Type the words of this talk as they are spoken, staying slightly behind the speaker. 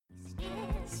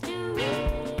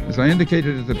As I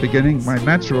indicated at the beginning, my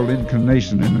natural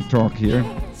inclination in a talk here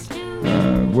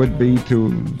would be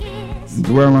to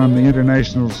dwell on the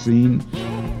international scene,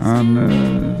 on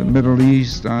the Middle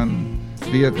East, on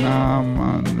Vietnam,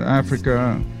 on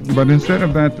Africa. But instead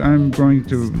of that, I'm going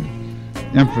to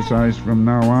emphasize from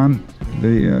now on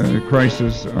the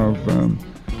crisis of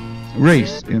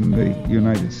race in the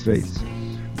United States.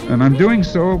 And I'm doing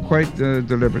so quite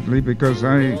deliberately because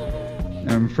I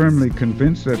am firmly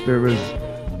convinced that there is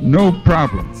no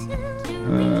problem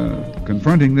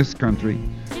confronting this country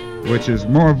which is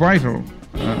more vital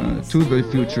to the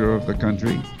future of the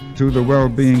country, to the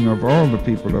well-being of all the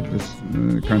people of this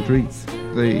country,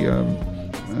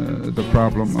 the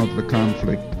problem of the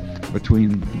conflict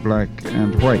between black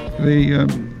and white. The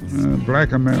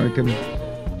black American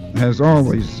has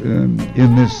always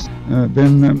in this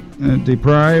been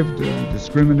deprived,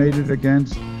 discriminated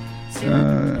against,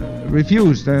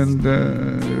 refused and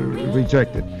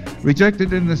rejected.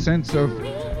 Rejected in the sense of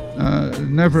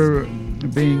never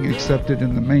being accepted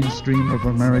in the mainstream of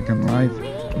American life,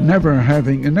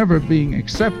 never being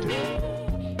accepted.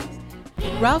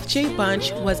 Ralph J.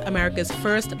 Bunche was America's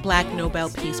first Black Nobel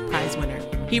Peace Prize winner.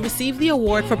 He received the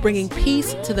award for bringing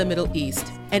peace to the Middle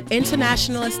East. An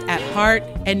internationalist at heart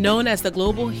and known as the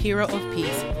global hero of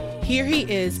peace, here he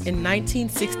is in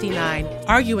 1969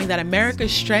 arguing that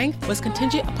America's strength was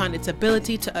contingent upon its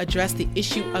ability to address the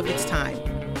issue of its time,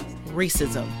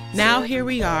 racism. Now here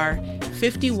we are,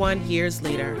 51 years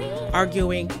later,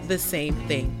 arguing the same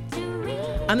thing.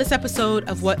 On this episode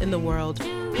of What in the World,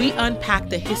 we unpack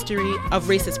the history of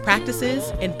racist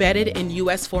practices embedded in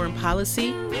U.S. foreign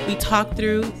policy. We talk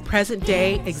through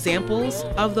present-day examples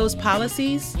of those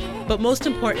policies, but most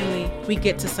importantly, we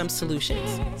get to some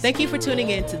solutions. Thank you for tuning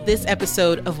in to this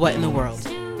episode of What in the World.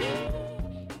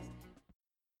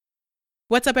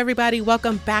 What's up, everybody?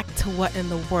 Welcome back to What in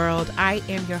the World. I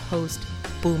am your host,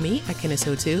 Bumi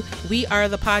Akinisotu. We are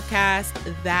the podcast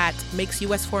that makes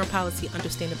U.S. foreign policy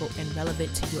understandable and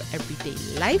relevant to your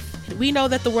everyday life. We know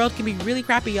that the world can be really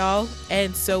crappy, y'all,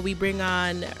 and so we bring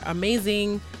on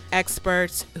amazing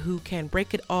experts who can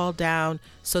break it all down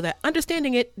so that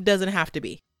understanding it doesn't have to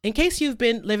be. In case you've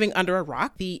been living under a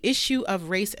rock, the issue of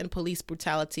race and police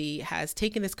brutality has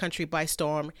taken this country by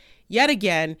storm yet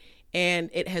again, and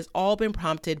it has all been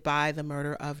prompted by the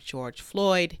murder of George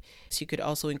Floyd. So you could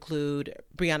also include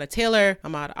Breonna Taylor,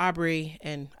 Ahmaud Arbery,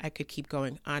 and I could keep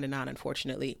going on,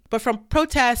 unfortunately. But from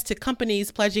protests to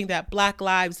companies pledging that Black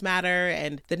Lives Matter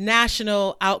and the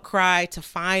national outcry to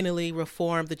finally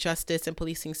reform the justice and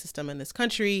policing system in this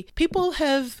country, people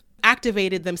have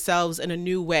activated themselves in a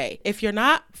new way. If you're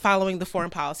not following the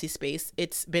foreign policy space,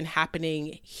 it's been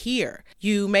happening here.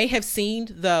 You may have seen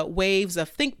the waves of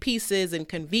think pieces and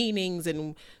convenings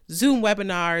and Zoom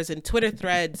webinars and Twitter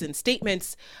threads and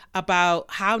statements about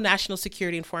how national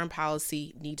security and foreign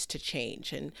policy needs to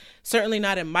change. And certainly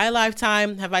not in my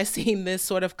lifetime have I seen this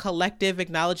sort of collective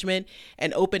acknowledgement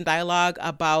and open dialogue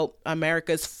about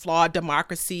America's flawed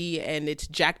democracy and its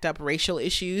jacked up racial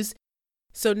issues.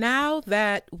 So now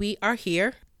that we are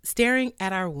here, staring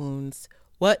at our wounds,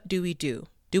 what do we do?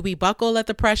 Do we buckle at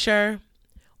the pressure,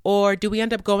 or do we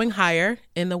end up going higher,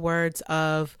 in the words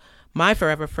of my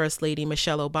forever First Lady,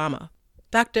 Michelle Obama?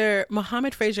 Dr.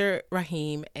 Mohammed Fraser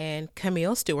Rahim and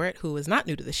Camille Stewart, who is not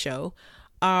new to the show,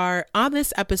 are on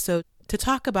this episode to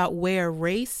talk about where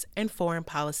race and foreign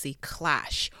policy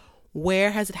clash.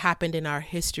 Where has it happened in our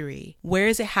history? Where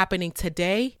is it happening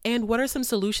today? And what are some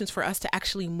solutions for us to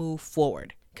actually move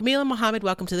forward? Camille and Mohammed,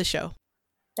 welcome to the show.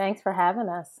 Thanks for having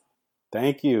us.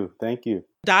 Thank you. Thank you.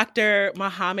 Dr.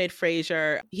 Mohammed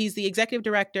Fraser, he's the executive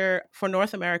director for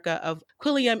North America of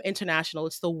Quilliam International.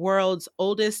 It's the world's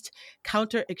oldest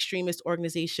counter-extremist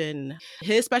organization.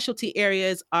 His specialty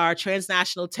areas are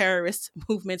transnational terrorist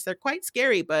movements. They're quite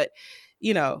scary, but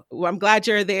you know, I'm glad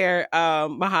you're there,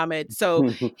 Mohammed. So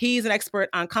he's an expert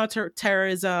on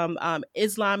counterterrorism,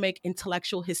 Islamic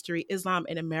intellectual history, Islam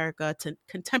in America, to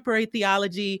contemporary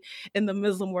theology in the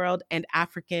Muslim world, and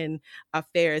African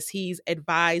affairs. He's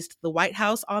advised the White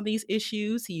House on these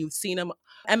issues. You've seen him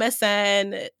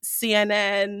MSN,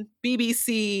 CNN,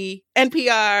 BBC,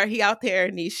 NPR. He out there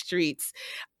in these streets.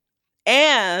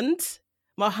 And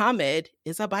Mohammed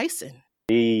is a bison.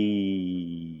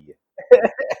 Hey.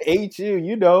 Ain't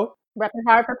you know. Repping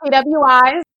hard for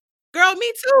PWIs. Girl,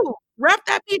 me too. Rep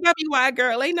that PWI,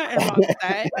 girl. Ain't nothing wrong with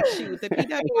that. Shoot, the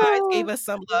PWIs gave us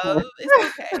some love.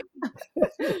 It's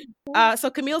okay. So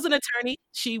Camille's an attorney.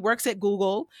 She works at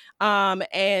Google,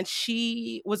 and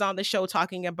she was on the show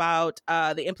talking about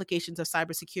the implications of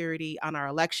cybersecurity on our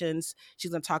elections.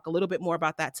 She's going to talk a little bit more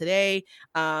about that today.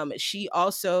 She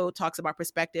also talks about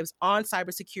perspectives on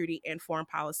cybersecurity and foreign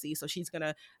policy. So she's going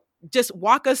to just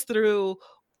walk us through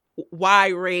why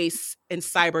race and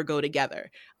cyber go together,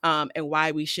 and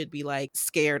why we should be like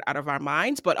scared out of our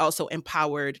minds, but also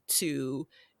empowered to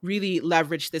really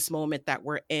leverage this moment that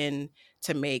we're in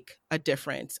to make a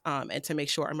difference, and to make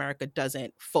sure America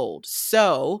doesn't fold.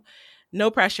 So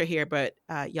no pressure here, but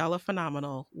y'all are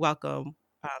phenomenal. Welcome.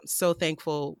 So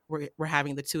thankful we're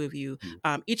having the two of you.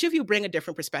 Each of you bring a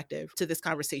different perspective to this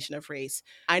conversation of race.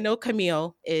 I know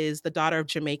Camille is the daughter of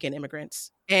Jamaican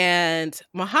immigrants, and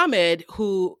Muhammad,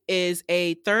 who is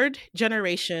a third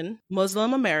generation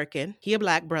Muslim American. He a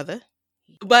Black brother.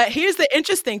 But here's the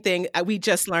interesting thing we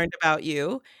just learned about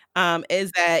you,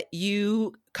 is that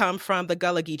you come from the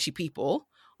Gullah Geechee people,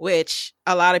 which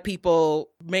a lot of people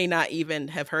may not even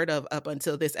have heard of up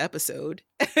until this episode.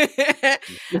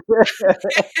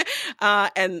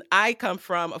 And I come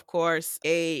from, of course,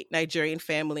 a Nigerian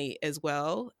family as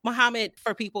well. Muhammad,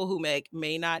 for people who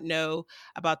may not know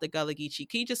about the Gullah Geechee,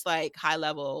 can you just like high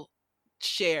level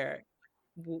share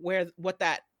what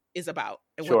that is about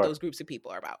and what Sure. those groups of people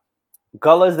are about?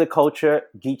 Gullah is the culture,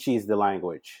 Geechee is the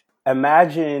language.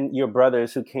 Imagine your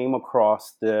brothers who came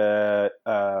across the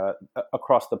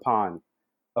pond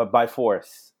by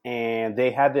force, and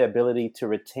they had the ability to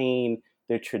retain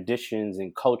their traditions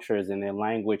and cultures and their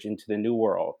language into the New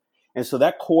World. And so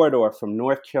that corridor from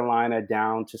North Carolina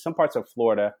down to some parts of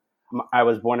Florida, I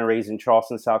was born and raised in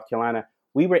Charleston, South Carolina,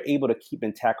 we were able to keep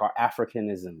intact our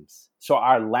Africanisms. So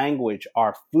our language,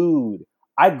 our food.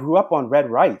 I grew up on red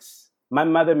rice. My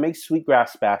mother makes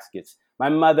sweetgrass baskets. My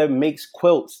mother makes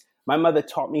quilts. My mother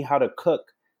taught me how to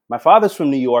cook. My father's from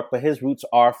New York, but his roots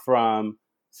are from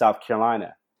South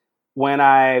Carolina. When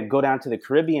I go down to the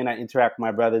Caribbean, I interact with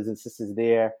my brothers and sisters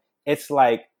there. It's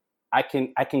like I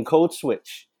can code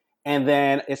switch. And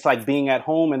then it's like being at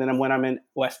home. And then when I'm in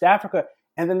West Africa,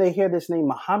 and then they hear this name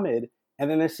Muhammad, and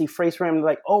then they see Phrase Ram,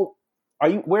 like, oh,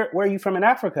 where are you from in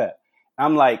Africa?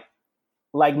 I'm like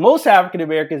most African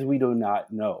Americans, we do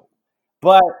not know.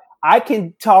 But I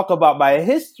can talk about my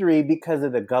history because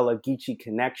of the Gullah Geechee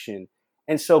connection.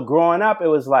 And so growing up, it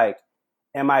was like,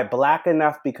 am I Black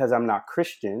enough because I'm not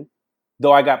Christian?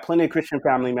 Though I got plenty of Christian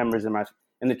family members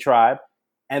in the tribe.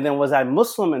 And then was I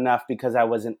Muslim enough because I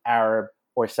wasn't Arab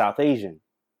or South Asian?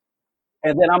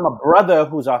 And then I'm a brother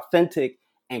who's authentic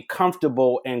and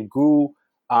comfortable and grew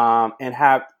and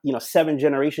have 7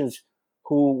 generations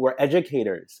who were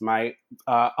educators. My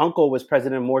uncle was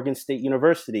president of Morgan State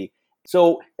University.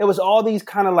 So it was all these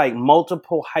kind of like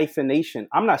multiple hyphenation.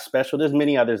 I'm not special. There's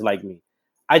many others like me.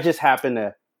 I just happen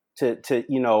to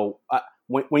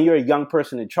when you're a young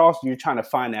person in Charleston, you're trying to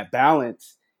find that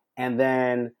balance. And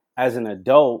then as an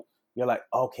adult, you're like,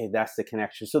 okay, that's the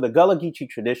connection. So the Gullah Geechee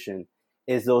tradition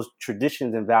is those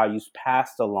traditions and values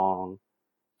passed along,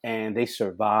 and they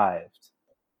survived.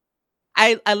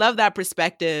 I love that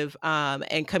perspective.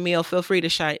 And Camille, feel free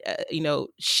to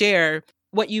share.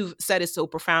 What you've said is so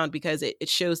profound because it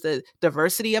shows the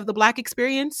diversity of the Black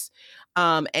experience.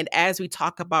 And as we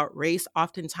talk about race,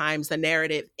 oftentimes the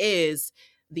narrative is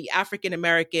the African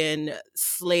American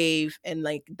slave, and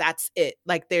like that's it.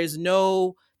 Like there's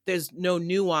no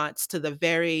nuance to the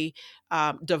very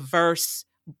diverse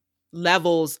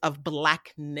levels of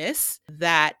Blackness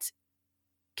that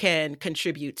can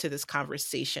contribute to this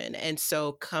conversation. And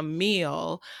so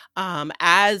Camille,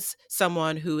 as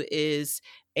someone who is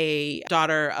a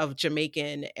daughter of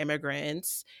Jamaican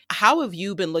immigrants, how have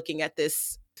you been looking at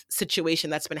this situation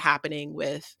that's been happening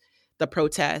with the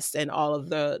protests and all of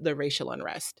the racial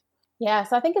unrest? Yeah,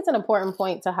 so I think it's an important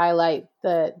point to highlight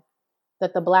that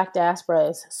the Black diaspora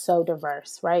is so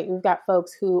diverse, right? We've got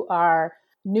folks who are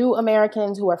new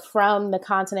Americans who are from the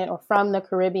continent or from the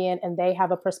Caribbean, and they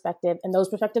have a perspective, and those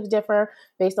perspectives differ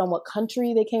based on what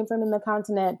country they came from in the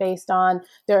continent, based on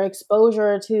their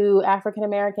exposure to African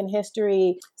American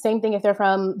history. Same thing if they're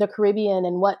from the Caribbean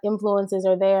and what influences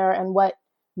are there and what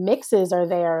mixes are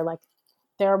there. Like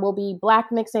there will be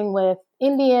Black mixing with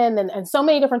Indian and so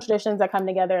many different traditions that come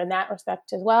together in that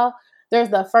respect as well. There's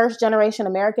the first generation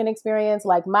American experience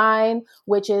like mine,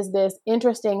 which is this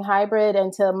interesting hybrid.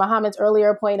 And to Muhammad's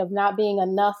earlier point of not being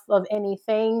enough of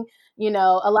anything, a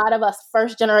lot of us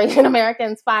first generation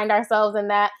Americans find ourselves in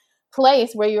that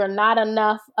place where you're not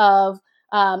enough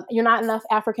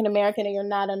African American and you're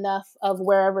not enough of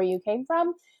wherever you came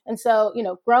from. And so,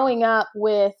 growing up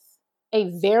with a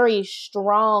very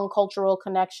strong cultural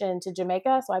connection to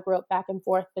Jamaica. So I grew up back and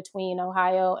forth between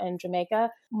Ohio and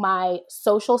Jamaica. My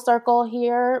social circle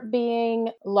here being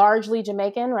largely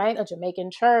Jamaican, right? A Jamaican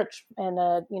church and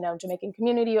Jamaican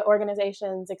community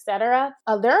organizations, etc.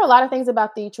 There are a lot of things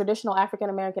about the traditional African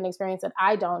American experience that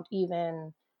I don't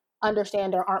even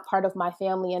understand or aren't part of my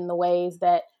family in the ways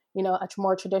that, a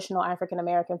more traditional African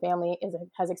American family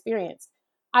has experienced.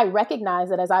 I recognize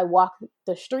that as I walk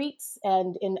the streets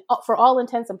and for all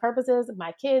intents and purposes,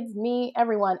 my kids, me,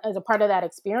 everyone is a part of that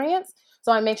experience.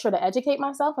 So I make sure to educate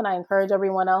myself, and I encourage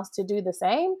everyone else to do the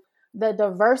same. The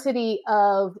diversity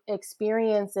of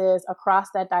experiences across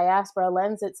that diaspora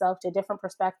lends itself to different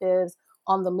perspectives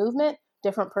on the movement,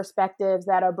 different perspectives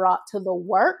that are brought to the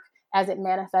work as it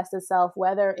manifests itself,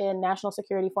 whether in national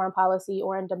security, foreign policy,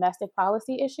 or in domestic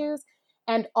policy issues.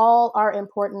 And all are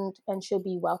important and should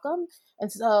be welcome.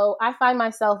 And so I find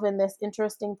myself in this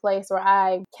interesting place where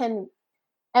I can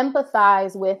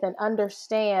empathize with and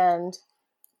understand,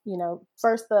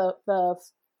 first the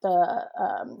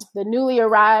newly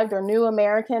arrived or new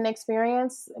American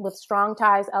experience with strong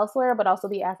ties elsewhere, but also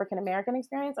the African American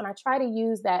experience. And I try to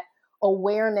use that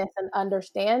awareness and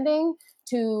understanding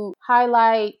to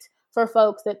highlight for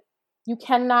folks that you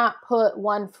cannot put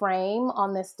one frame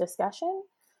on this discussion.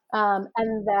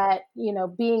 And that,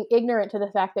 being ignorant to the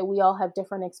fact that we all have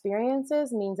different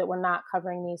experiences means that we're not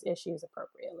covering these issues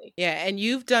appropriately. Yeah. And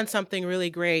you've done something really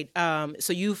great. So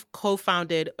you've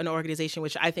co-founded an organization,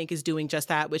 which I think is doing just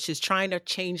that, which is trying to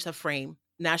change the frame,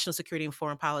 national security and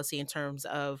foreign policy, in terms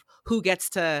of who gets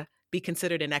to be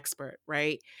considered an expert,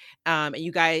 right? And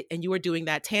you were doing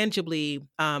that tangibly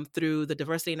through the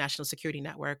Diversity and National Security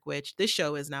Network, which this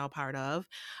show is now a part of.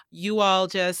 You all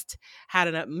just had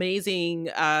an amazing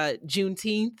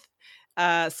Juneteenth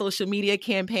social media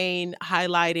campaign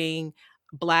highlighting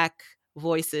Black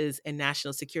voices in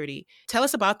national security. Tell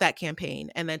us about that campaign,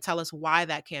 and then tell us why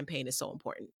that campaign is so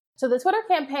important. So the Twitter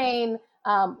campaign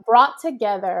brought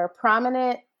together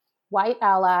prominent white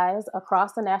allies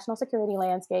across the national security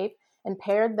landscape and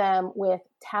paired them with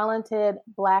talented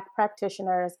Black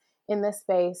practitioners in this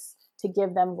space to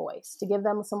give them voice, to give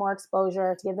them some more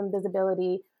exposure, to give them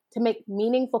visibility, to make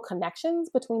meaningful connections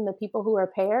between the people who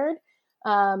are paired,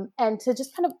 and to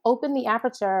just kind of open the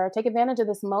aperture, take advantage of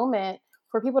this moment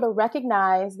for people to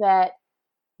recognize that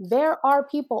there are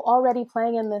people already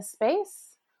playing in this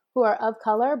space who are of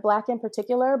color, Black in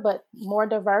particular, but more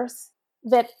diverse,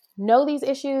 that know these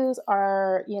issues,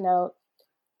 are,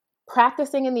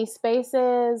 practicing in these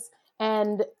spaces,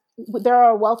 and there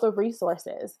are a wealth of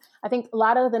resources. I think a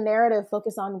lot of the narrative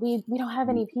focus on we don't have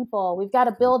any people. We've got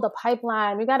to build a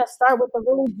pipeline. We've got to start with the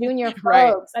really junior folks.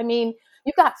 Right. I mean,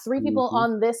 you've got 3 people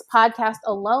on this podcast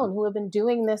alone who have been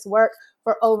doing this work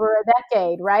for over a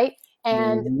decade, right?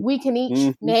 And we can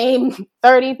each name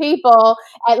 30 people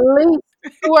at least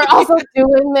who are also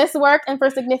doing this work and for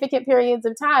significant periods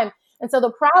of time. And so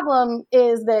the problem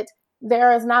is that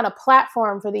there is not a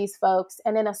platform for these folks.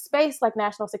 And in a space like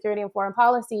national security and foreign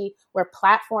policy, where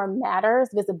platform matters,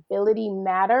 visibility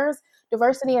matters,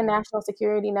 Diversity and National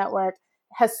Security Network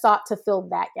has sought to fill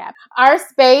that gap. Our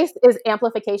space is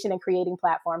amplification and creating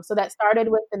platforms. So that started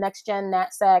with the Next Gen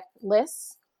NatSec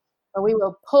lists, where we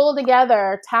will pull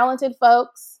together talented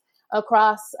folks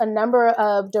across a number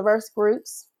of diverse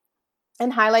groups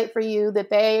and highlight for you that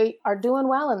they are doing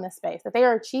well in this space, that they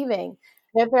are achieving,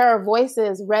 that there are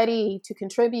voices ready to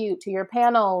contribute to your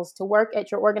panels, to work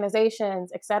at your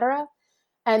organizations, et cetera.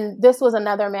 And this was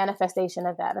another manifestation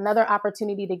of that, another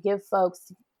opportunity to give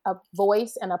folks a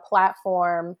voice and a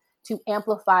platform to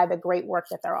amplify the great work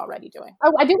that they're already doing.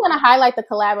 I do want to highlight the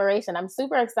collaboration. I'm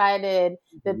super excited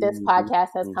that this podcast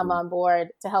has come on board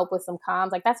to help with some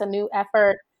comms. Like, that's a new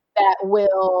effort that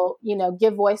will,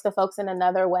 give voice to folks in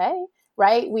another way,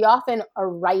 right? We often are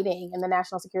writing in the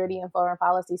national security and foreign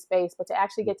policy space, but to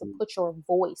actually get to put your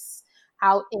voice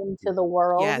out into the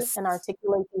world and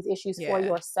articulate these issues for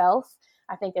yourself,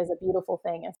 I think is a beautiful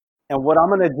thing. And what I'm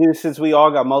going to do, since we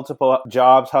all got multiple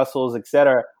jobs, hustles, et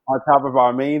cetera, on top of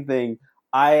our main thing,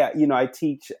 I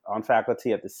teach on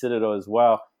faculty at the Citadel as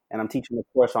well. And I'm teaching a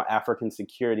course on African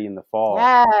security in the fall.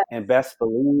 Yeah. And best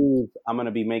believe I'm going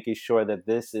to be making sure that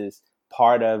this is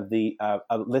part of the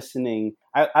of listening.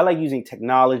 I like using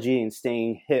technology and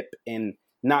staying hip, and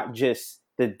not just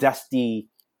the dusty,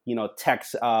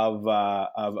 text of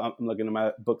I'm looking at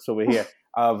my books over here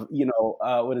of,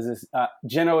 what is this?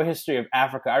 General history of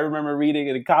Africa. I remember reading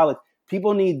it in college.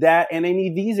 People need that, and they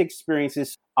need these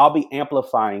experiences. I'll be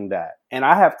amplifying that. And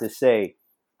I have to say,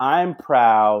 I'm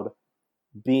proud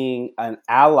being an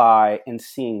ally and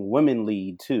seeing women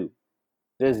lead too.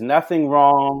 There's nothing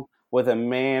wrong with a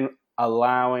man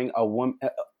allowing a woman,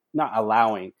 not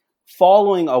allowing,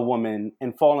 following a woman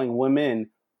and following women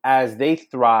as they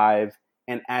thrive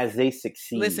and as they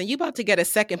succeed. Listen, you about to get a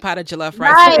second pot of jollof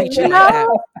rice to treat you like that.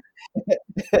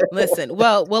 Listen,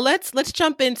 well, let's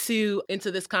jump into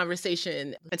this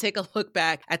conversation and take a look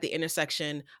back at the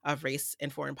intersection of race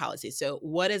and foreign policy. So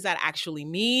what does that actually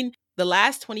mean? The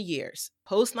last 20 years,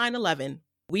 post 9/11,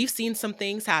 we've seen some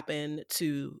things happen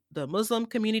to the Muslim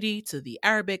community, to the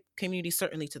Arabic community,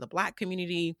 certainly to the Black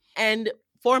community. And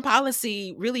foreign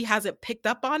policy really hasn't picked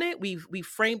up on it. We've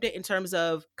framed it in terms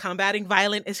of combating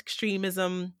violent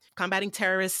extremism, combating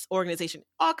terrorist organization,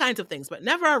 all kinds of things, but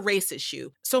never a race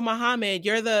issue. So Mohammed,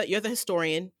 you're the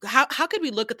historian. How could we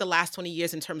look at the last 20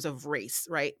 years in terms of race,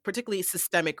 right? Particularly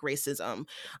systemic racism,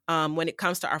 when it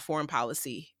comes to our foreign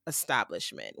policy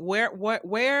establishment?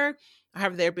 Where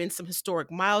have there been some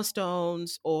historic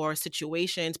milestones or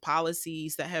situations,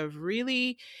 policies that have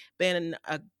really been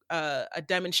a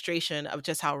demonstration of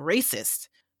just how racist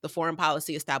the foreign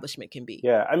policy establishment can be?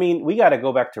 Yeah, I mean, we got to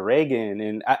go back to Reagan,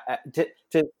 and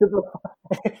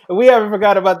we haven't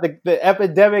forgot about the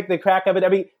epidemic, the crack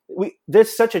epidemic. I mean,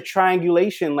 there's such a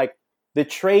triangulation, like the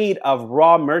trade of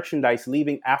raw merchandise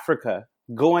leaving Africa,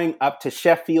 going up to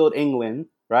Sheffield, England,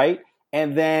 right,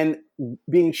 and then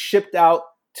being shipped out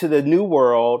to the New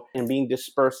World and being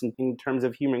dispersed in terms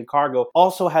of human cargo,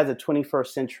 also has a 21st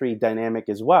century dynamic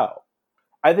as well.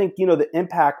 I think, the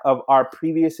impact of our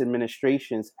previous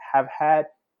administrations have had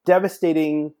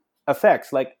devastating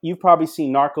effects. Like, you've probably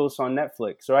seen Narcos on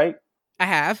Netflix, right? I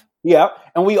have. Yeah.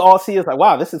 And we all see it's like,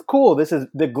 wow, this is cool. This is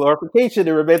the glorification,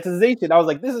 the romanticization. I was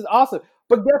like, this is awesome.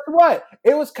 But guess what?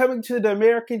 It was coming to the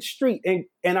American street.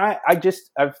 And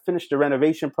I've finished a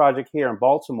renovation project here in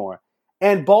Baltimore.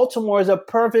 And Baltimore is a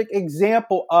perfect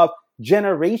example of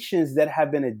generations that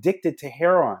have been addicted to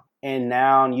heroin. And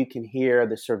now you can hear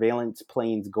the surveillance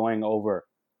planes going over,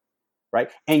 right?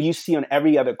 And you see on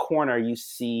every other corner, you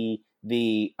see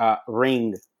the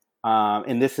ring.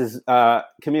 And this is,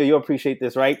 Camille, you'll appreciate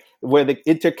this, right? Where the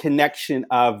interconnection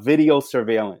of video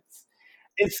surveillance.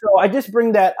 And so I just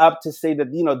bring that up to say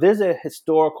that, there's a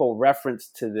historical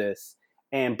reference to this.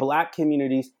 And Black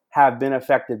communities have been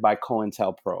affected by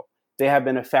COINTELPRO. They have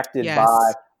been affected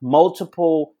by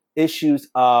multiple issues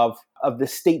of the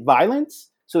state violence.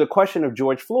 So the question of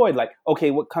George Floyd, like, okay,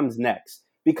 what comes next?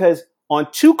 Because on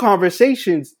two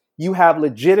conversations, you have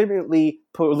legitimately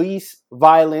police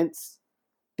violence,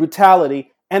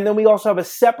 brutality, and then we also have a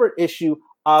separate issue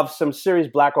of some serious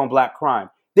Black on Black crime.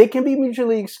 They can be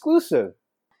mutually exclusive.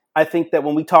 I think that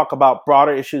when we talk about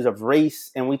broader issues of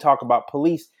race and we talk about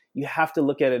police, you have to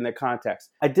look at it in the context.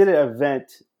 I did an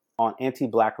event on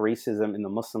anti-Black racism in the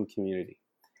Muslim community.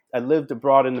 I lived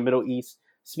abroad in the Middle East,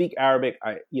 speak Arabic.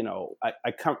 I'm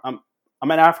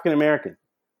an African American.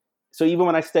 So even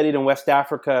when I studied in West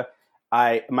Africa,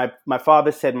 my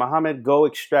father said, Mohammed, go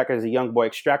extract, as a young boy,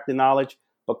 extract the knowledge,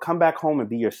 but come back home and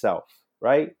be yourself,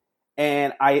 right?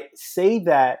 And I say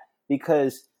that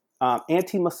because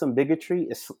anti-Muslim bigotry,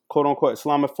 quote unquote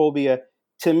Islamophobia,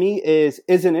 to me is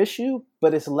an issue,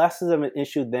 but it's less of an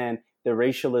issue than the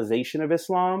racialization of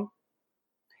Islam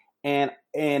and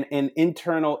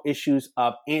internal issues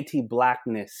of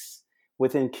anti-Blackness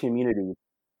within communities.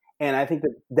 And I think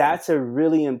that that's a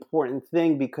really important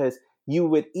thing, because you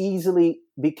would easily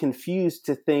be confused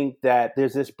to think that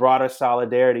there's this broader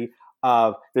solidarity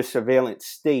of the surveillance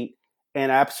state.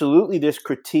 And absolutely there's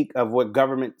critique of what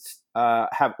governments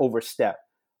have overstepped.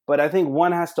 But I think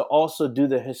one has to also do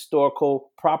the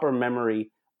historical proper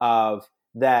memory of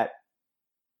that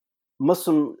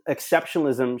Muslim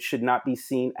exceptionalism should not be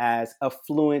seen as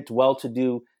affluent,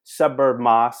 well-to-do suburb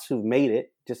mosques who've made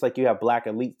it, just like you have Black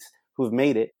elites who've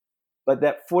made it. But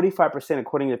that 45%,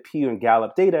 according to Pew and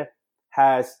Gallup data,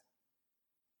 has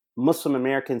Muslim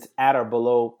Americans at or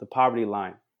below the poverty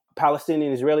line.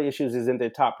 Palestinian Israeli issues isn't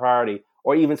their top priority,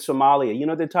 or even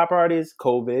Somalia. Their top priority is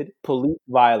COVID, police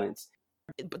violence.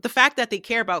 But the fact that they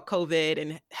care about COVID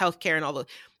and healthcare and all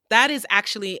that is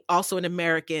actually also an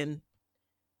American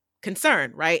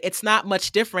concern, right? It's not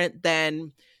much different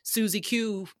than Susie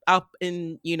Q up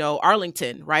in,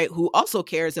 Arlington, right? Who also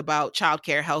cares about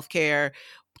childcare, healthcare,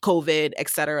 COVID, et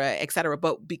cetera.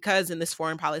 But because in this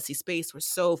foreign policy space, we're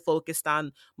so focused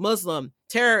on Muslim,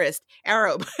 terrorist,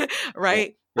 Arab,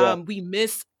 right? Yeah. We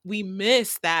miss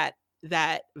that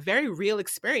very real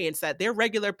experience that they're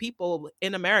regular people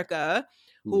in America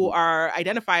who are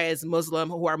identify as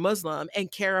Muslim, who are Muslim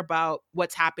and care about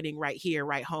what's happening right here,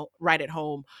 right at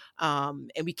home. And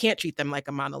we can't treat them like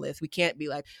a monolith. We can't be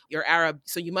like, you're Arab,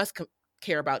 so you must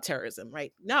care about terrorism,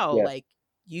 right? No, like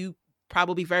you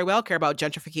probably very well care about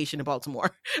gentrification in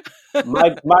Baltimore.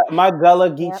 My Gullah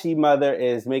Geechee mother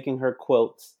is making her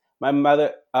quilts. My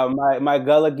mother, my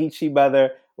Gullah Geechee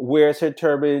mother wears her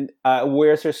turban,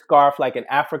 wears her scarf like an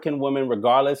African woman,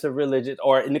 regardless of religion,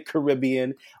 or in the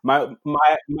Caribbean. My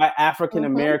African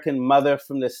American mother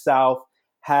from the South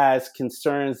has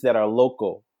concerns that are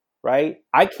local, right?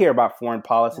 I care about foreign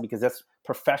policy because that's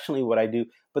professionally what I do,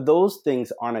 but those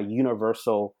things aren't a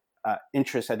universal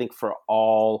interest, I think, for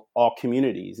all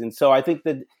communities. And so I think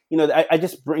that, I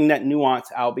just bring that nuance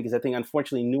out because I think,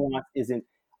 unfortunately, nuance isn't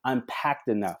unpacked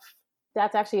enough.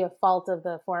 That's actually a fault of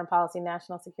the foreign policy,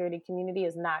 national security community,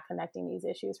 is not connecting these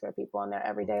issues for people in their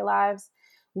everyday lives.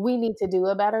 We need to do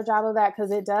a better job of that because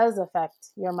it does affect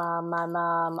your mom, my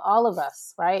mom, all of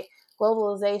us, right?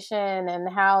 Globalization and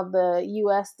how the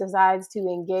U.S. decides to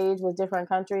engage with different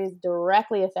countries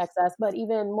directly affects us, but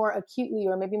even more acutely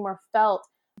or maybe more felt,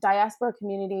 diaspora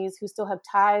communities who still have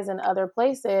ties in other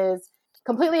places.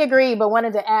 Completely agree, but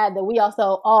wanted to add that we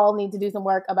also all need to do some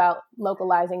work about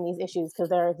localizing these issues because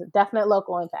there is a definite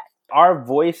local impact. Our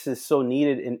voice is so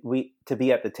needed to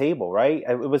be at the table, right?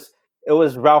 It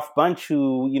was Ralph Bunche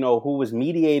who was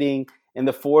mediating in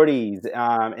the 40s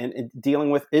and dealing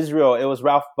with Israel. It was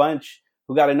Ralph Bunche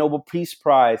who got a Nobel Peace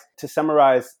Prize. To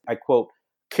summarize, I quote,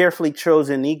 "Carefully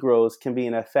chosen Negroes can be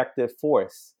an effective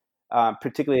force,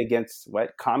 particularly against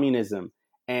communism."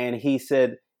 And he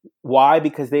said, why?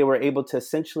 Because they were able to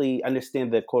essentially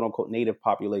understand the quote unquote native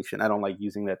population. I don't like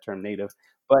using that term native,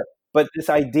 but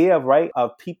this idea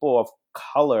of people of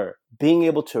color being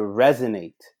able to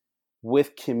resonate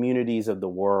with communities of the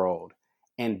world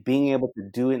and being able to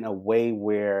do it in a way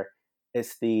where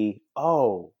it's they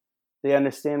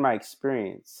understand my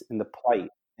experience and the plight.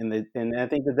 And I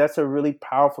think that's a really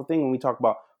powerful thing when we talk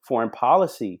about foreign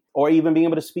policy or even being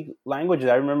able to speak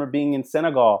languages. I remember being in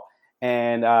Senegal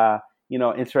and,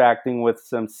 interacting with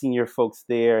some senior folks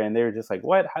there, and they were just like,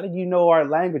 "What? How did you know our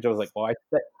language?" I was like, "Well,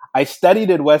 I studied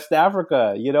in West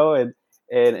Africa, and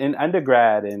in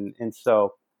undergrad, and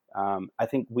so I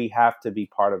think we have to be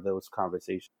part of those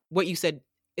conversations." What you said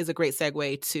is a great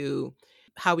segue to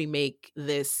how we make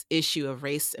this issue of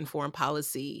race and foreign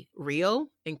policy real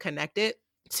and connected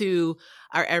to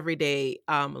our everyday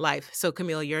life. So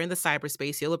Camille, you're in the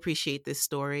cyberspace. You'll appreciate this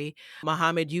story.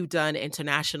 Mohammed, you've done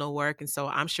international work, and so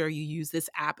I'm sure you use this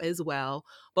app as well.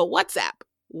 But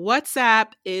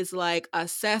WhatsApp is like a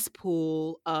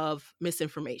cesspool of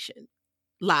misinformation,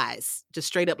 lies, just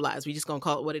straight up lies. We just gonna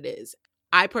call it what it is.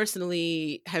 I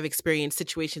personally have experienced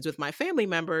situations with my family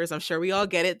members. I'm sure we all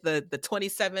get it. The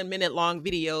 27-minute long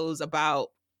videos about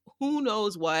who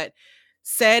knows what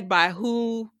said by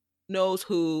who knows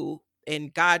who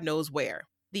and God knows where.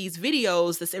 These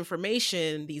videos, this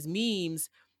information, these memes,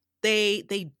 they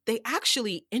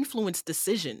actually influence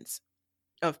decisions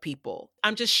of people.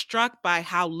 I'm just struck by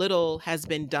how little has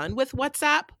been done with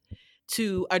WhatsApp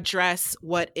to address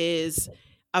what is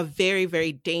a very,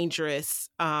 very dangerous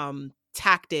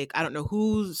tactic. I don't know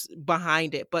who's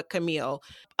behind it, but Camille,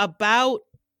 about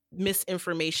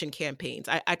misinformation campaigns.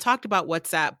 I talked about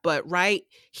WhatsApp, but right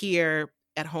here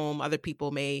at home, other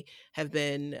people may have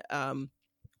been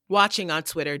watching on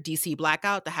Twitter, DC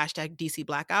Blackout, the hashtag DC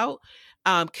Blackout.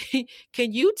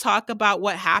 Can you talk about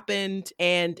what happened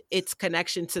and its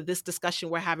connection to this discussion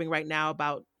we're having right now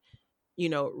about,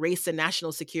 race and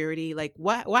national security? Like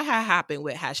what happened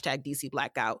with hashtag DC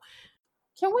Blackout?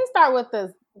 Can we start with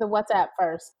the WhatsApp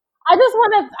first?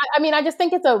 I just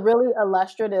think it's a really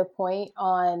illustrative point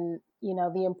on,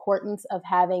 the importance of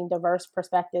having diverse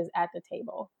perspectives at the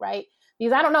table, right?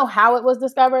 Because I don't know how it was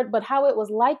discovered, but how it was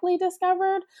likely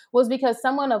discovered was because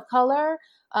someone of color,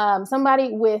 somebody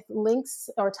with links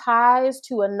or ties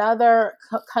to another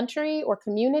country or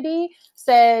community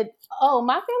said, "Oh,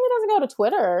 my family doesn't go to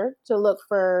Twitter to look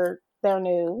for their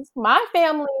news. My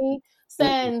family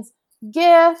sends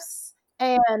gifts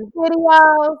and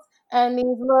videos and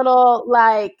these little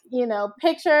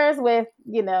pictures with,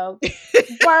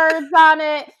 words on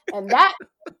it. And that's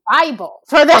Bible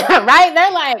for them," right?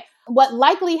 They're like, what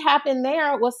likely happened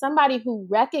there was somebody who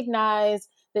recognized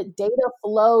that data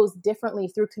flows differently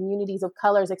through communities of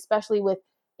colors, especially with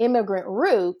immigrant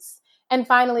roots, and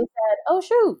finally said, "Oh,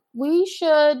 shoot, we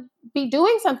should be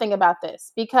doing something about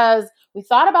this," because we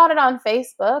thought about it on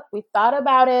Facebook. We thought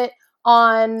about it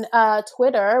on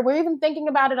Twitter. We're even thinking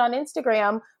about it on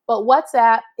Instagram, but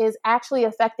WhatsApp is actually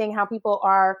affecting how people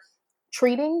are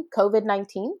treating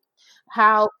COVID-19,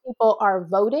 how people are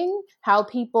voting, how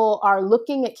people are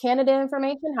looking at candidate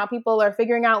information, how people are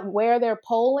figuring out where they're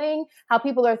polling, how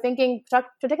people are thinking,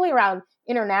 particularly around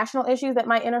international issues that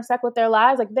might intersect with their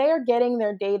lives. Like, they are getting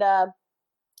their data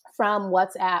from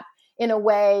WhatsApp in a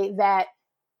way that,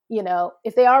 you know,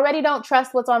 if they already don't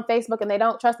trust what's on Facebook and they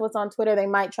don't trust what's on Twitter, they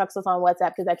might trust what's on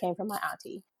WhatsApp because that came from my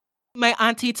auntie. My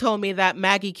auntie told me that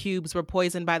Maggie cubes were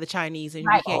poisoned by the Chinese and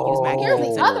Right. we can't use Maggie Here's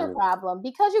cubes the anymore. other problem.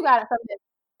 Because you got it from this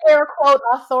air quote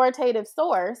authoritative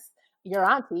source, your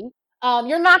auntie,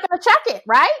 you're not going to check it,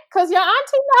 right? Because your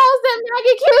auntie knows that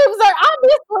Maggie cubes are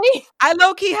obviously. I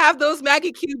low-key have those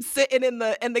Maggie cubes sitting in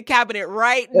the cabinet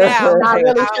right now. I'm not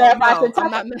really sure if I should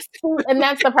I'm touch not it. And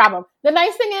that's the problem. The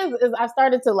nice thing is I've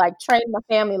started to like train my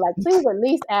family, like, please at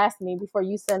least ask me before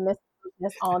you send this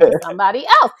on to somebody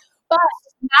else. But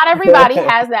not everybody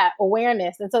has that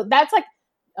awareness. And so that's like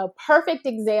a perfect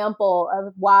example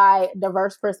of why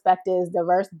diverse perspectives,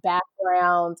 diverse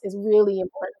backgrounds is really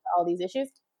important to all these issues.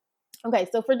 Okay,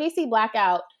 so for DC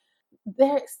Blackout,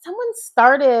 someone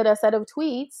started a set of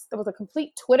tweets. There was a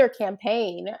complete Twitter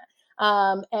campaign,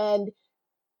 and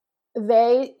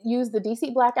they used the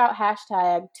DC Blackout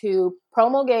hashtag to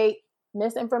promulgate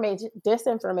misinformation,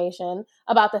 disinformation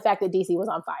about the fact that DC was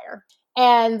on fire.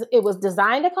 And it was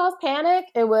designed to cause panic.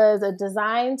 It was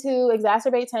designed to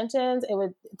exacerbate tensions. It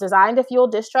was designed to fuel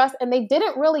distrust. And they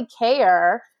didn't really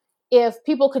care if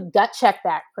people could gut check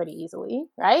that pretty easily,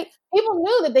 right? People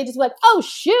knew that they just like, oh,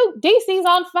 shoot, DC's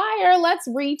on fire. Let's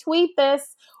retweet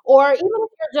this. Or even if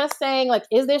you're just saying like,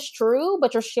 is this true?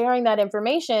 But you're sharing that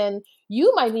information,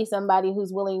 you might be somebody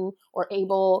who's willing or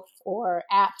able or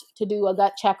apt to do a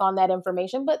gut check on that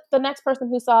information. But the next person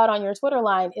who saw it on your Twitter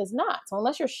line is not. So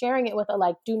unless you're sharing it with a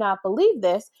like, do not believe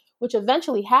this, which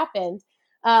eventually happened,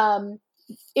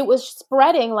 it was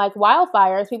spreading like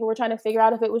wildfire as people were trying to figure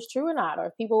out if it was true or not, or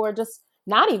if people were just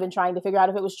not even trying to figure out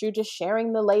if it was true, just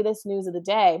sharing the latest news of the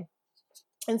day.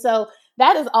 And so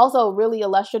that is also really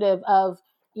illustrative of,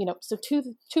 you know, so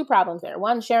two problems there.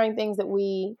 One, sharing things that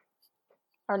we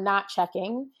are not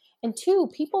checking. And two,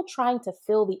 people trying to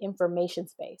fill the information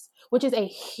space, which is a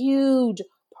huge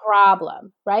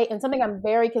problem, right? And something I'm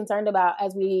very concerned about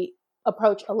as we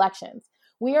approach elections.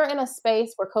 We are in a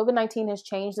space where COVID-19 has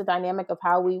changed the dynamic of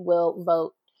how we will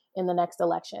vote in the next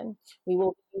election. We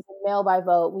will be using mail by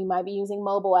vote. We might be using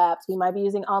mobile apps. We might be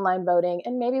using online voting,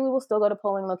 and maybe we will still go to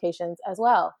polling locations as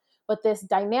well. But this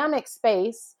dynamic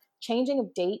space, changing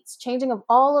of dates, changing of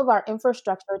all of our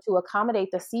infrastructure to accommodate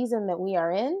the season that we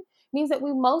are in, means that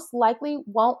we most likely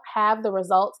won't have the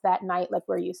results that night like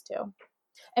we're used to.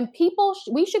 And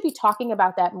we should be talking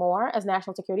about that more as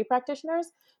national security practitioners,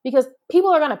 because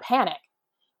people are going to panic.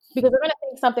 Because they're going to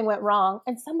think something went wrong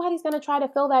and somebody's going to try to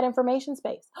fill that information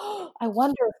space. I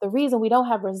wonder if the reason we don't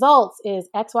have results is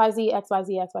XYZ,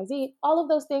 XYZ, XYZ. All of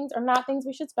those things are not things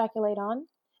we should speculate on.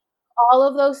 All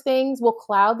of those things will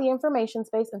cloud the information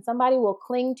space and somebody will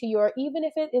cling to even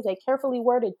if it is a carefully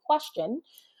worded question,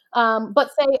 but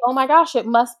say, oh my gosh, it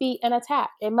must be an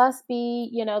attack. It must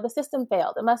be, the system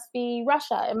failed. It must be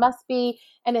Russia. It must be,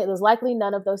 and it is likely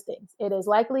none of those things. It is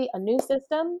likely a new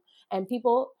system and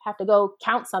people have to go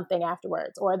count something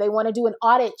afterwards, or they want to do an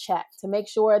audit check to make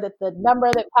sure that the number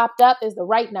that popped up is the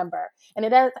right number. And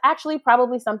it is actually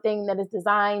probably something that is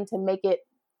designed to make it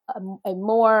a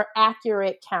more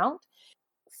accurate count.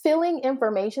 Filling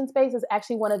information space is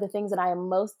actually one of the things that I am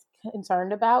most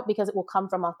concerned about, because it will come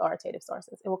from authoritative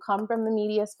sources. It will come from the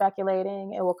media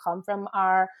speculating. It will come from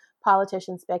our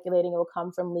politicians speculating. It will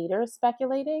come from leaders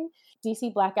speculating.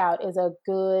 DC Blackout is a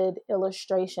good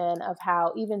illustration of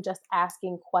how even just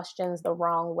asking questions the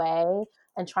wrong way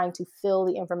and trying to fill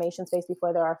the information space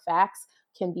before there are facts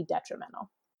can be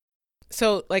detrimental.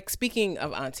 So, like, speaking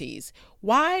of aunties,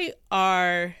 why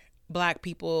are Black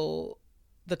people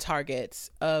the targets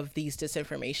of these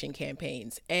disinformation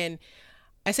campaigns? And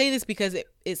I say this because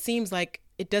it seems like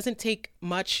it doesn't take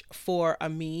much for a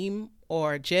meme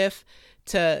or a GIF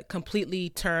to completely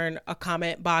turn a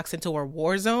comment box into a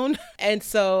war zone. And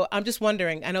so I'm just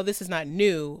wondering, I know this is not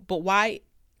new, but why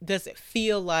does it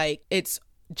feel like it's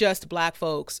just Black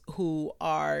folks who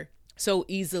are so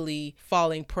easily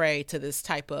falling prey to this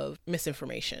type of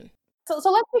misinformation? So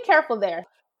let's be careful there.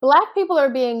 Black people are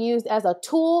being used as a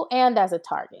tool and as a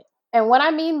target. And what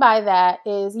I mean by that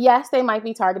is, yes, they might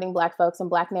be targeting Black folks and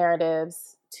Black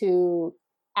narratives to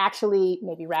actually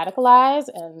maybe radicalize,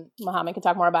 and Muhammad can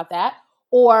talk more about that,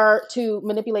 or to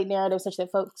manipulate narratives such that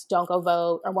folks don't go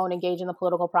vote or won't engage in the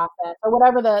political process or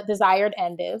whatever the desired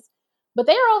end is. But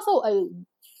they are also a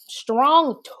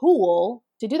strong tool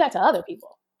to do that to other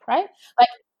people, right? Like,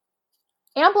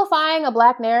 amplifying a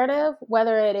Black narrative,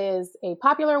 whether it is a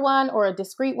popular one or a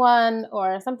discrete one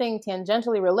or something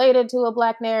tangentially related to a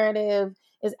Black narrative,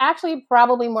 is actually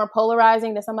probably more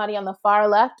polarizing to somebody on the far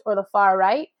left or the far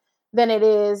right than it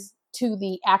is to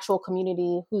the actual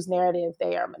community whose narrative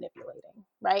they are manipulating,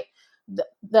 right?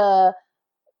 The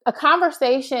a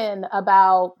conversation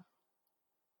about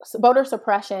voter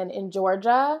suppression in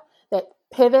Georgia that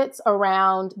pivots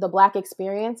around the Black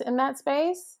experience in that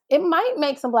space, it might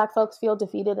make some Black folks feel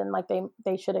defeated and like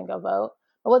they shouldn't go vote.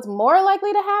 But what's more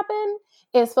likely to happen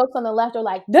is folks on the left are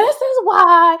like, this is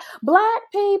why Black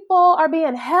people are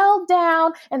being held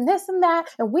down and this and that,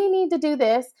 and we need to do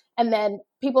this. And then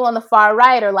people on the far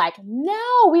right are like,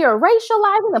 no, we are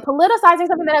racializing and politicizing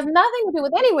something that has nothing to do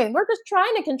with anything. We're just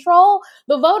trying to control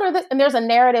the voter. And there's a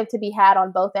narrative to be had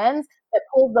on both ends that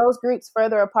pulls those groups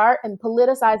further apart and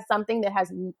politicize something that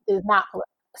is not political.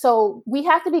 So we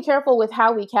have to be careful with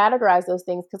how we categorize those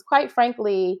things, because quite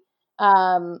frankly,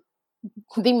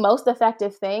 the most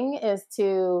effective thing is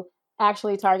to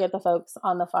actually target the folks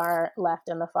on the far left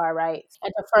and the far right,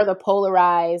 and to further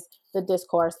polarize the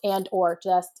discourse and or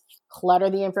just clutter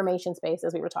the information space,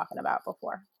 as we were talking about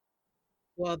before.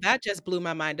 Well, that just blew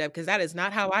my mind up, because that is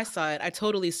not how I saw it. I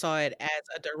totally saw it as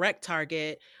a direct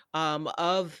target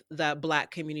of the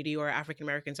Black community, or African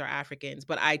Americans or Africans.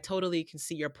 But I totally can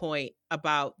see your point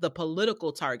about the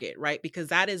political target, right? Because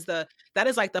that is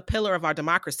like the pillar of our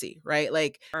democracy, right?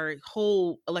 Like our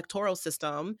whole electoral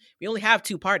system, we only have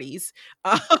two parties.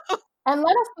 And let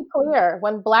us be clear,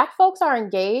 when Black folks are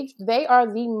engaged, they are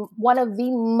one of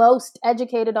the most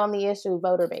educated on the issue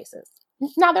voter bases.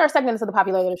 Now, there are segments of the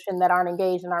population that aren't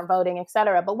engaged and aren't voting, et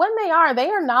cetera. But when they are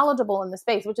knowledgeable in the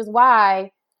space, which is why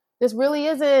this really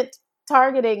isn't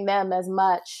targeting them as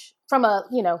much from a,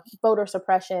 voter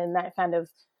suppression, that kind of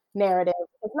narrative.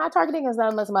 It's not targeting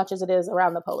them as much as it is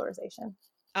around the polarization.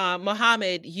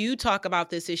 Mohammed, you talk about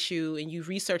this issue and you've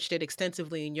researched it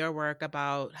extensively in your work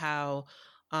about how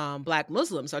Black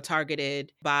Muslims are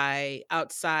targeted by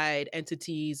outside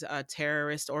entities,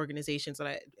 terrorist organizations. And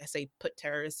I say put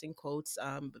terrorists in quotes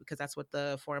because that's what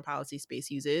the foreign policy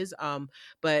space uses.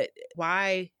 But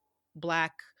why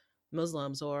Black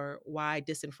Muslims, or why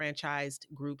disenfranchised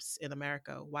groups in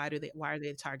America? Why are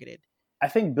they targeted? I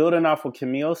think building off what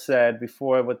Camille said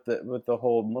before with the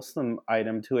whole Muslim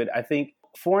item to it, I think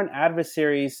foreign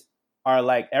adversaries are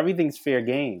like, everything's fair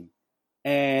game.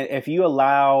 And if you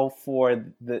allow for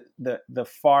the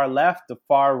far left, the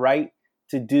far right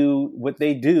to do what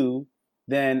they do,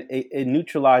 then it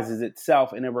neutralizes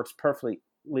itself and it works perfectly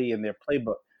in their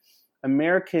playbook.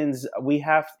 Americans, we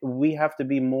have to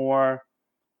be more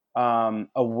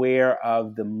aware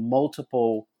of the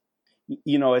multiple,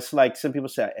 it's like some people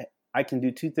say, I can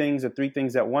do two things or three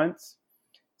things at once.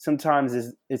 Sometimes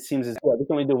it seems as though we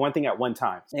can only do one thing at one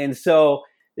time. And so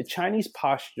the Chinese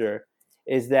posture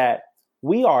is that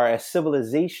we are a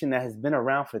civilization that has been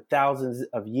around for thousands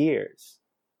of years.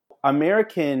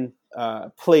 American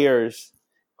players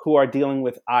who are dealing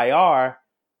with IR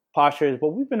posture is,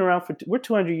 well, we've been around we're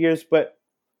 200 years, but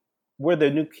we're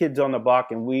the new kids on the block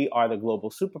and we are the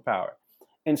global superpower.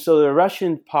 And so the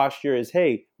Russian posture is,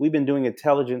 hey, we've been doing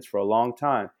intelligence for a long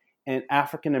time. And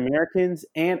African Americans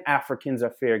and Africans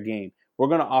are fair game. We're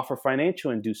going to offer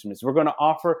financial inducements. We're going to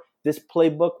offer this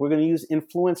playbook. We're going to use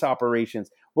influence operations.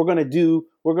 We're going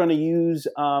to use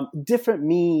different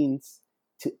means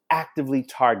to actively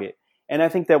target. And I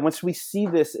think that once we see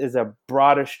this as a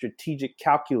broader strategic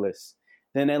calculus,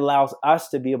 then it allows us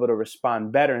to be able to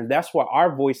respond better. And that's why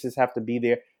our voices have to be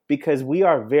there, because we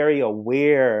are very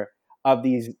aware of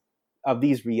these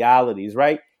realities,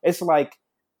 right? It's like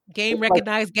game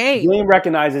recognizes game. Game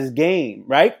recognizes game,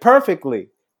 right? Perfectly.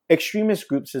 Extremist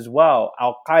groups as well,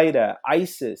 Al-Qaeda,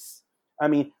 ISIS. I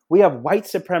mean, we have white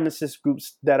supremacist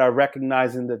groups that are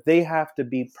recognizing that they have to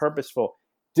be purposeful.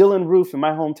 Dylan Roof in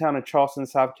my hometown of Charleston,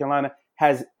 South Carolina,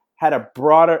 has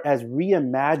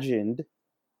reimagined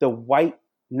the white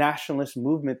nationalist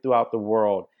movement throughout the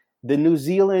world. The New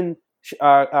Zealand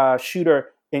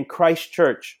shooter in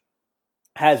Christchurch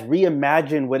has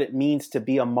reimagined what it means to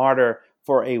be a martyr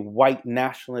for a white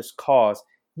nationalist cause.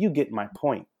 You get my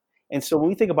point. And so when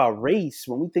we think about race,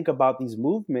 when we think about these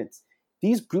movements,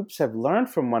 these groups have learned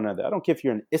from one another. I don't care if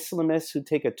you're an Islamist who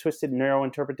take a twisted, narrow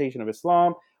interpretation of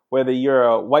Islam, whether you're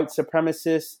a white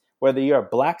supremacist, whether you're a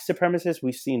Black supremacist.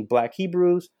 We've seen Black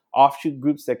Hebrews, offshoot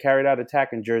groups that carried out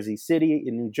attack in Jersey City,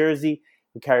 in New Jersey,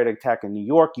 who carried an attack in New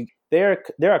York. There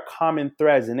are common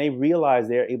threads, and they realize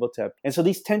they're able to. And so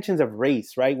these tensions of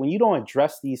race, right? When you don't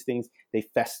address these things, they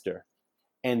fester.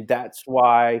 And that's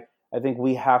why I think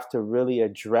we have to really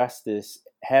address this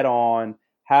head on,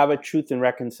 have a truth and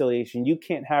reconciliation. You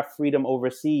can't have freedom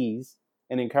overseas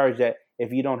and encourage that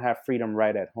if you don't have freedom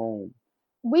right at home.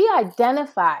 We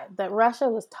identified that Russia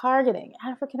was targeting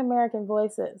African-American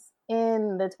voices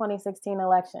in the 2016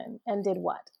 election and did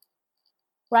what?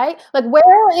 Right? Like,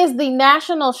 where is the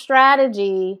national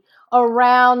strategy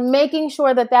around making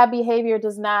sure that that behavior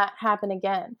does not happen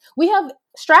again. We have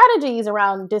strategies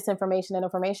around disinformation and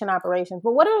information operations,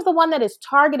 but what is the one that is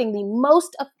targeting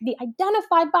the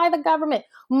identified by the government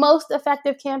most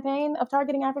effective campaign of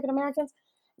targeting African Americans?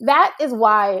 That is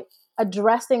why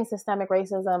addressing systemic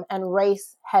racism and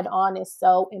race head on is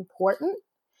so important,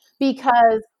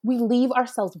 because we leave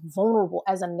ourselves vulnerable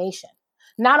as a nation.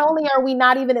 Not only are we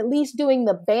not even at least doing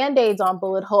the Band-Aids on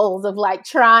bullet holes of like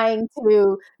trying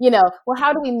to, well,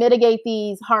 how do we mitigate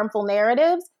these harmful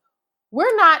narratives?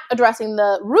 We're not addressing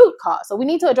the root cause. So we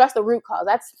need to address the root cause.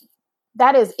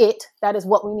 That is it. That is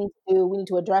what we need to do. We need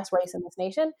to address race in this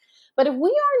nation. But if we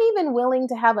aren't even willing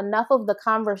to have enough of the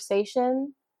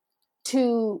conversation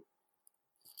to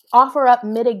offer up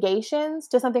mitigations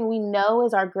to something we know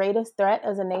is our greatest threat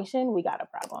as a nation, we got a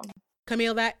problem.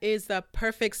 Camille, that is the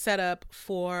perfect setup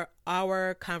for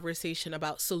our conversation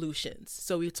about solutions.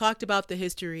 So we've talked about the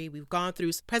history. We've gone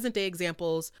through present day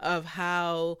examples of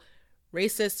how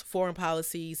racist foreign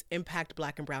policies impact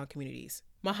Black and Brown communities.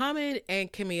 Mohammed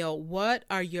and Camille, what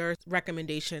are your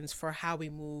recommendations for how we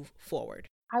move forward?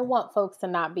 I want folks to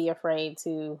not be afraid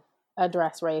to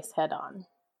address race head on.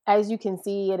 As you can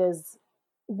see, it is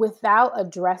without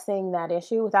addressing that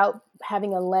issue, without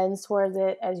having a lens towards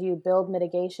it as you build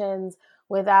mitigations,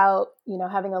 without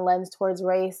having a lens towards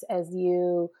race as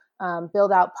you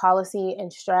build out policy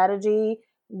and strategy,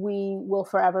 we will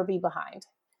forever be behind.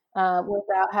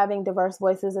 Without having diverse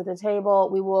voices at the table,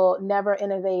 we will never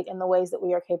innovate in the ways that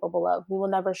we are capable of. We will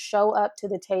never show up to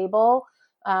the table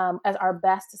as our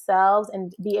best selves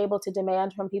and be able to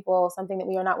demand from people something that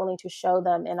we are not willing to show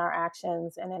them in our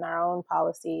actions and in our own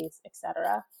policies, et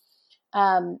cetera.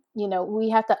 We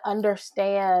have to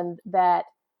understand that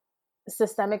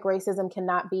systemic racism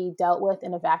cannot be dealt with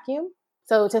in a vacuum.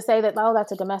 So to say that, oh,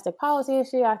 that's a domestic policy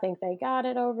issue, I think they got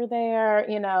it over there,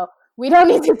 we don't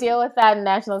need to deal with that in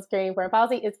national security and foreign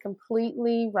policy, is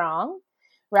completely wrong,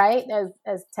 right?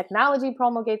 As technology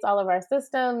promulgates all of our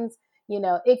systems,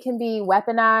 it can be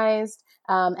weaponized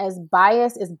as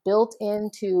bias is built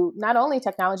into not only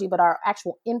technology, but our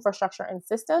actual infrastructure and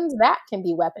systems that can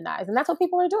be weaponized. And that's what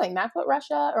people are doing. That's what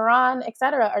Russia, Iran, et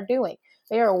cetera, are doing.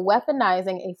 They are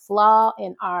weaponizing a flaw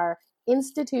in our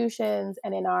institutions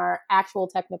and in our actual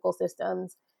technical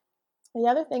systems. The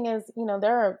other thing is,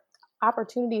 there are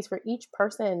opportunities for each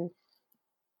person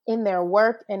in their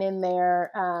work and in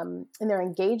their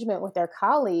engagement with their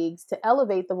colleagues to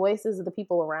elevate the voices of the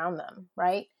people around them,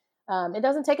 right? It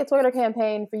doesn't take a Twitter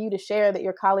campaign for you to share that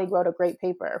your colleague wrote a great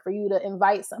paper, for you to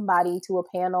invite somebody to a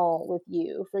panel with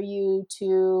you, for you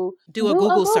to do a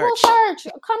Google search.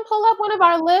 Come pull up one of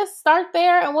our lists, start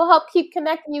there, and we'll help keep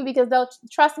connecting you, because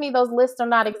trust me, those lists are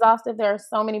not exhaustive. There are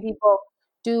so many people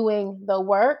doing the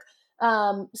work.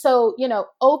 So,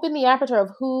 open the aperture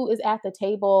of who is at the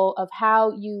table, of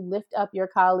how you lift up your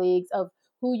colleagues, of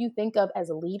who you think of as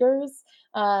leaders,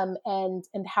 and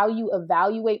how you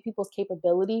evaluate people's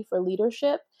capability for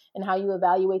leadership, and how you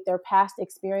evaluate their past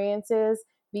experiences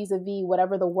vis-a-vis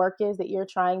whatever the work is that you're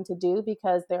trying to do,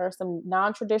 because there are some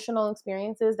non-traditional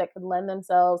experiences that could lend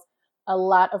themselves a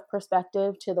lot of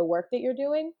perspective to the work that you're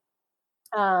doing.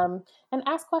 And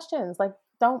ask questions. Like,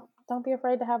 don't be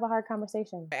afraid to have a hard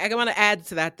conversation. I want to add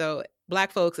to that, though.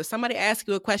 Black folks, if somebody asks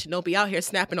you a question, don't be out here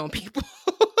snapping on people.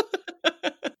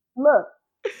 Look,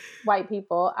 white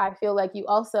people, I feel like you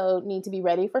also need to be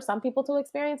ready for some people to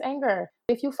experience anger.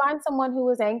 If you find someone who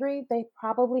is angry, they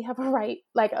probably have a right,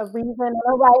 like a reason and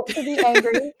a right to be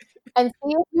angry. And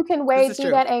see if you can wade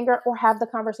through that anger or have the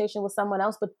conversation with someone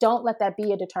else, but don't let that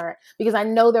be a deterrent, because I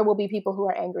know there will be people who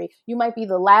are angry. You might be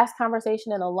the last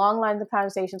conversation in a long line of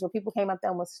conversations where people came up to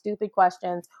them with stupid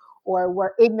questions or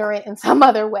were ignorant in some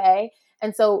other way.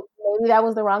 And so maybe that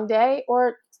was the wrong day,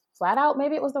 or flat out,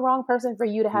 maybe it was the wrong person for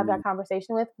you to have that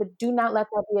conversation with, but do not let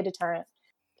that be a deterrent.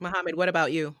 Mohammed, what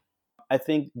about you? I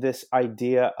think this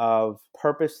idea of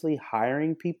purposely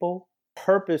hiring people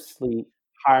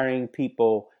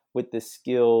with the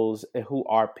skills who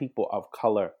are people of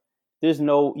color.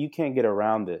 You can't get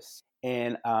around this.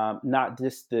 And not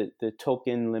just the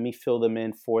token, let me fill them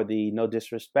in for the, no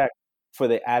disrespect, for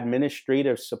the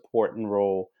administrative support and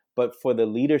role, but for the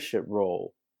leadership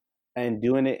role, and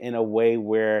doing it in a way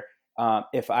where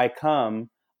if I come,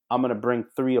 I'm going to bring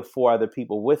 3 or 4 other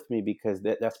people with me, because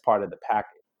that's part of the package.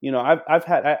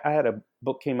 I had a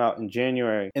book came out in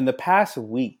January. In the past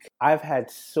week, I've had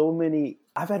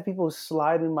people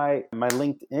slide in my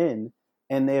LinkedIn,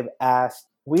 and they've asked,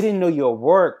 we didn't know your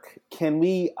work. Can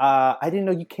we, I didn't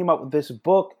know you came out with this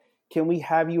book. Can we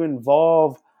have you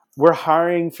involved? We're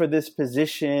hiring for this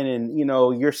position, and,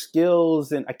 your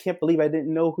skills. And I can't believe I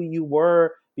didn't know who you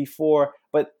were before.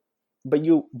 But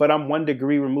but I'm 1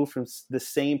 degree removed from the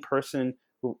same person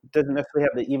who doesn't necessarily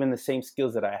have even the same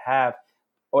skills that I have,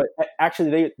 or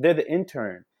actually they're the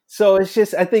intern. So it's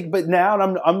just, I think, but now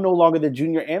I'm no longer the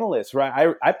junior analyst,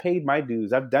 right? I paid my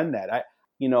dues. I've done that.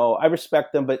 I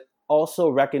respect them, but also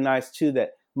recognize too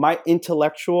that my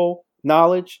intellectual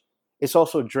knowledge is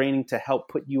also draining to help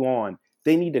put you on.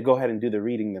 They need to go ahead and do the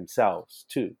reading themselves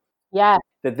too. Yeah.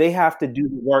 That they have to do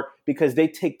the work because they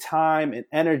take time and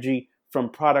energy from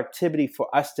productivity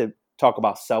for us to talk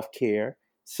about self-care,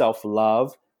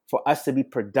 self-love, for us to be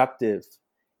productive.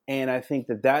 And I think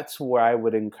that that's where I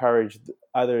would encourage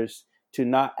others to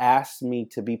not ask me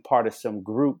to be part of some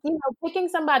group. Picking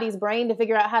somebody's brain to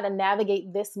figure out how to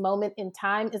navigate this moment in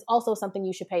time is also something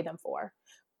you should pay them for.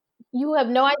 You have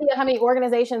no idea how many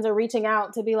organizations are reaching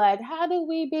out to be like, how do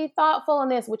we be thoughtful in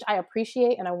this? Which I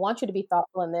appreciate, and I want you to be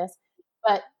thoughtful in this.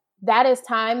 But that is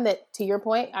time that, to your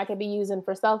point, I could be using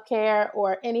for self-care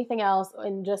or anything else,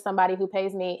 and just somebody who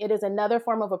pays me. It is another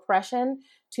form of oppression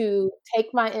to take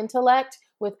my intellect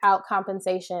without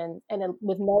compensation and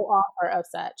with no offer of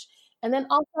such. And then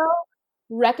also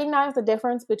recognize the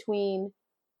difference between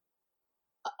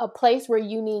a place where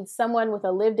you need someone with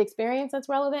a lived experience that's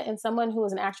relevant and someone who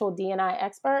is an actual D&I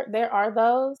expert. There are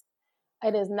those.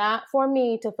 It is not for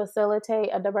me to facilitate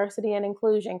a diversity and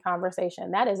inclusion conversation.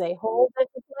 That is a whole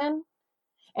discipline,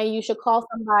 and you should call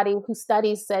somebody who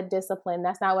studies said discipline.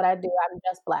 That's not what I do. I'm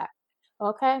just Black.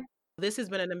 Okay? This has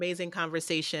been an amazing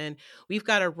conversation. We've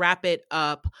got to wrap it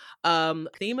up.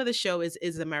 Theme of the show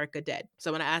is America Dead? So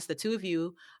I'm going to ask the two of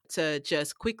you to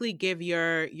just quickly give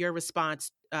your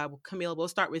response. Camille, we'll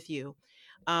start with you.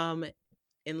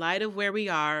 In light of where we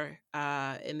are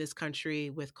in this country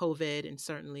with COVID and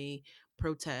certainly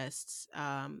protests,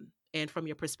 and from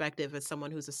your perspective as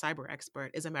someone who's a cyber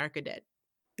expert, is America dead?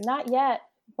 Not yet,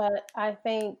 but I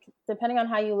think depending on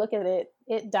how you look at it,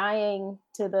 it dying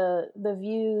to the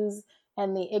views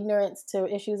and the ignorance to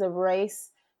issues of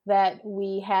race that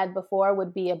we had before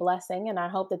would be a blessing, and I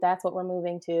hope that that's what we're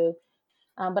moving to.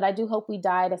 But I do hope we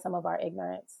die to some of our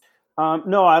ignorance.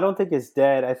 No, I don't think it's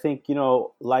dead. I think,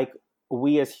 like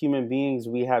we as human beings,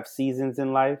 we have seasons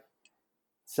in life.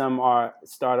 Some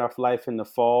start off life in the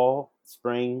fall,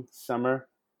 spring, summer,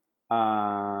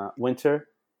 winter.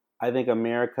 I think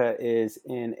America is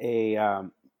in a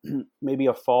maybe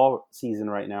a fall season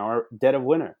right now, or dead of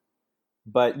winter.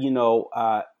 But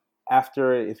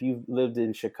after, if you've lived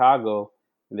in Chicago,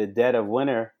 in the dead of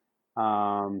winter,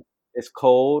 it's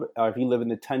cold. Or if you live in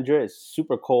the tundra, it's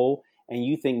super cold, and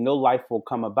you think no life will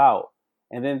come about,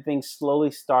 and then things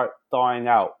slowly start thawing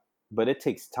out. But it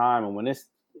takes time, and when it's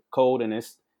cold and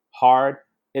it's hard,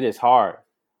 it is hard.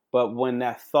 But when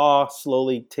that thaw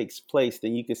slowly takes place,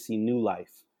 then you can see new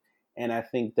life. And I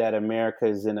think that America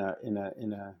is in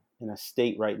a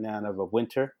state right now of a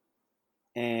winter.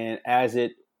 And as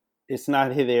it's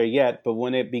not there yet, but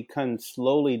when it becomes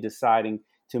slowly deciding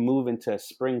to move into a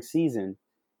spring season,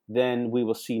 then we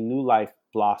will see new life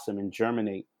blossom and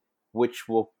germinate, which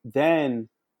will then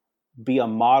be a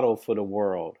model for the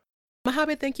world.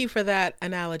 Mohammed, thank you for that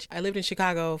analogy. I lived in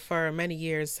Chicago for many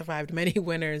years, survived many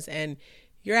winters, and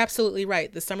you're absolutely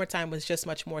right. The summertime was just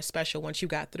much more special once you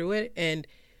got through it. And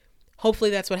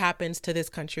hopefully that's what happens to this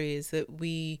country, is that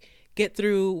we get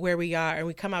through where we are and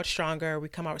we come out stronger, we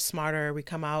come out smarter, we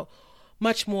come out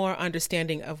much more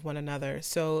understanding of one another.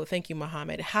 So thank you,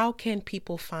 Mohammed. How can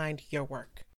people find your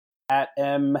work? At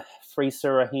M.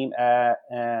 Fraser Rahim, at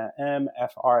M.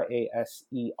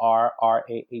 FRASER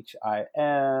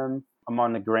RAHIM. I'm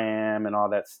on the gram and all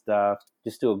that stuff.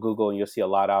 Just do a Google and you'll see a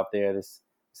lot out there. There's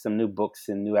some new books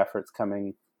and new efforts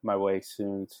coming my way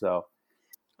soon. So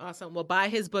awesome. Well, buy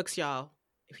his books, y'all.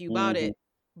 If you bought it,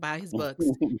 buy his books.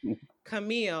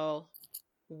 Camille,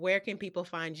 where can people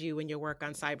find you and your work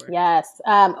on cyber? Yes.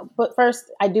 But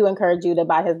first, I do encourage you to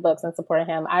buy his books and support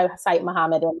him. I cite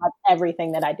Mohammed in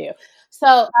everything that I do.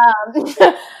 So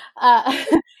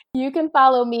you can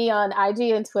follow me on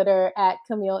IG and Twitter at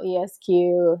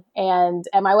CamilleESQ, and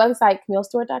at my website,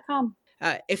 CamilleStewart.com.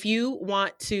 If you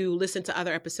want to listen to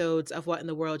other episodes of What in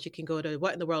the World, you can go to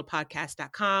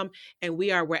whatintheworldpodcast.com, and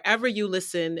we are wherever you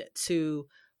listen to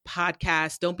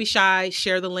podcasts. Don't be shy.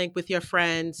 Share the link with your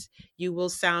friends. You will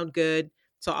sound good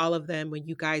to all of them when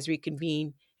you guys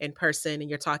reconvene in person and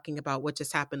you're talking about what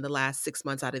just happened the last 6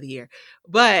 months out of the year.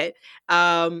 But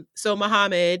so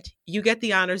Mohammed, you get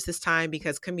the honors this time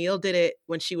because Camille did it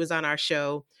when she was on our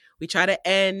show. We try to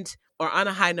end or on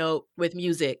a high note with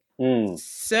music.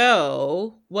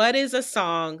 So what is a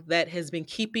song that has been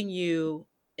keeping you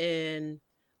in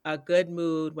a good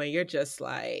mood when you're just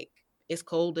like, it's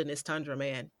cold in this tundra,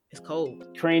 man, It's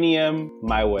cold. Cranium,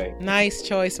 my way. Nice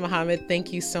choice, Muhammad.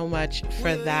 Thank you so much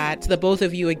for that. To the both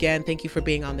of you again, thank you for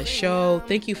being on the show.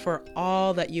 Thank you for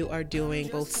all that you are doing,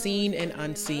 both seen and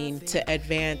unseen, to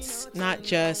advance not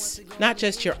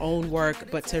just your own work,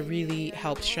 but to really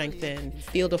help strengthen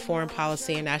field of foreign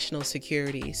policy and national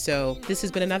security. So this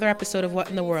has been another episode of What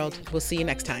in the World. We'll see you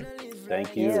next time.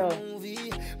 Thank you.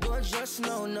 But just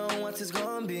know what it's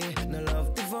gonna be. No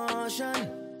love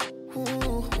devotion.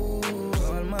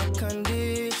 All my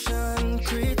candy.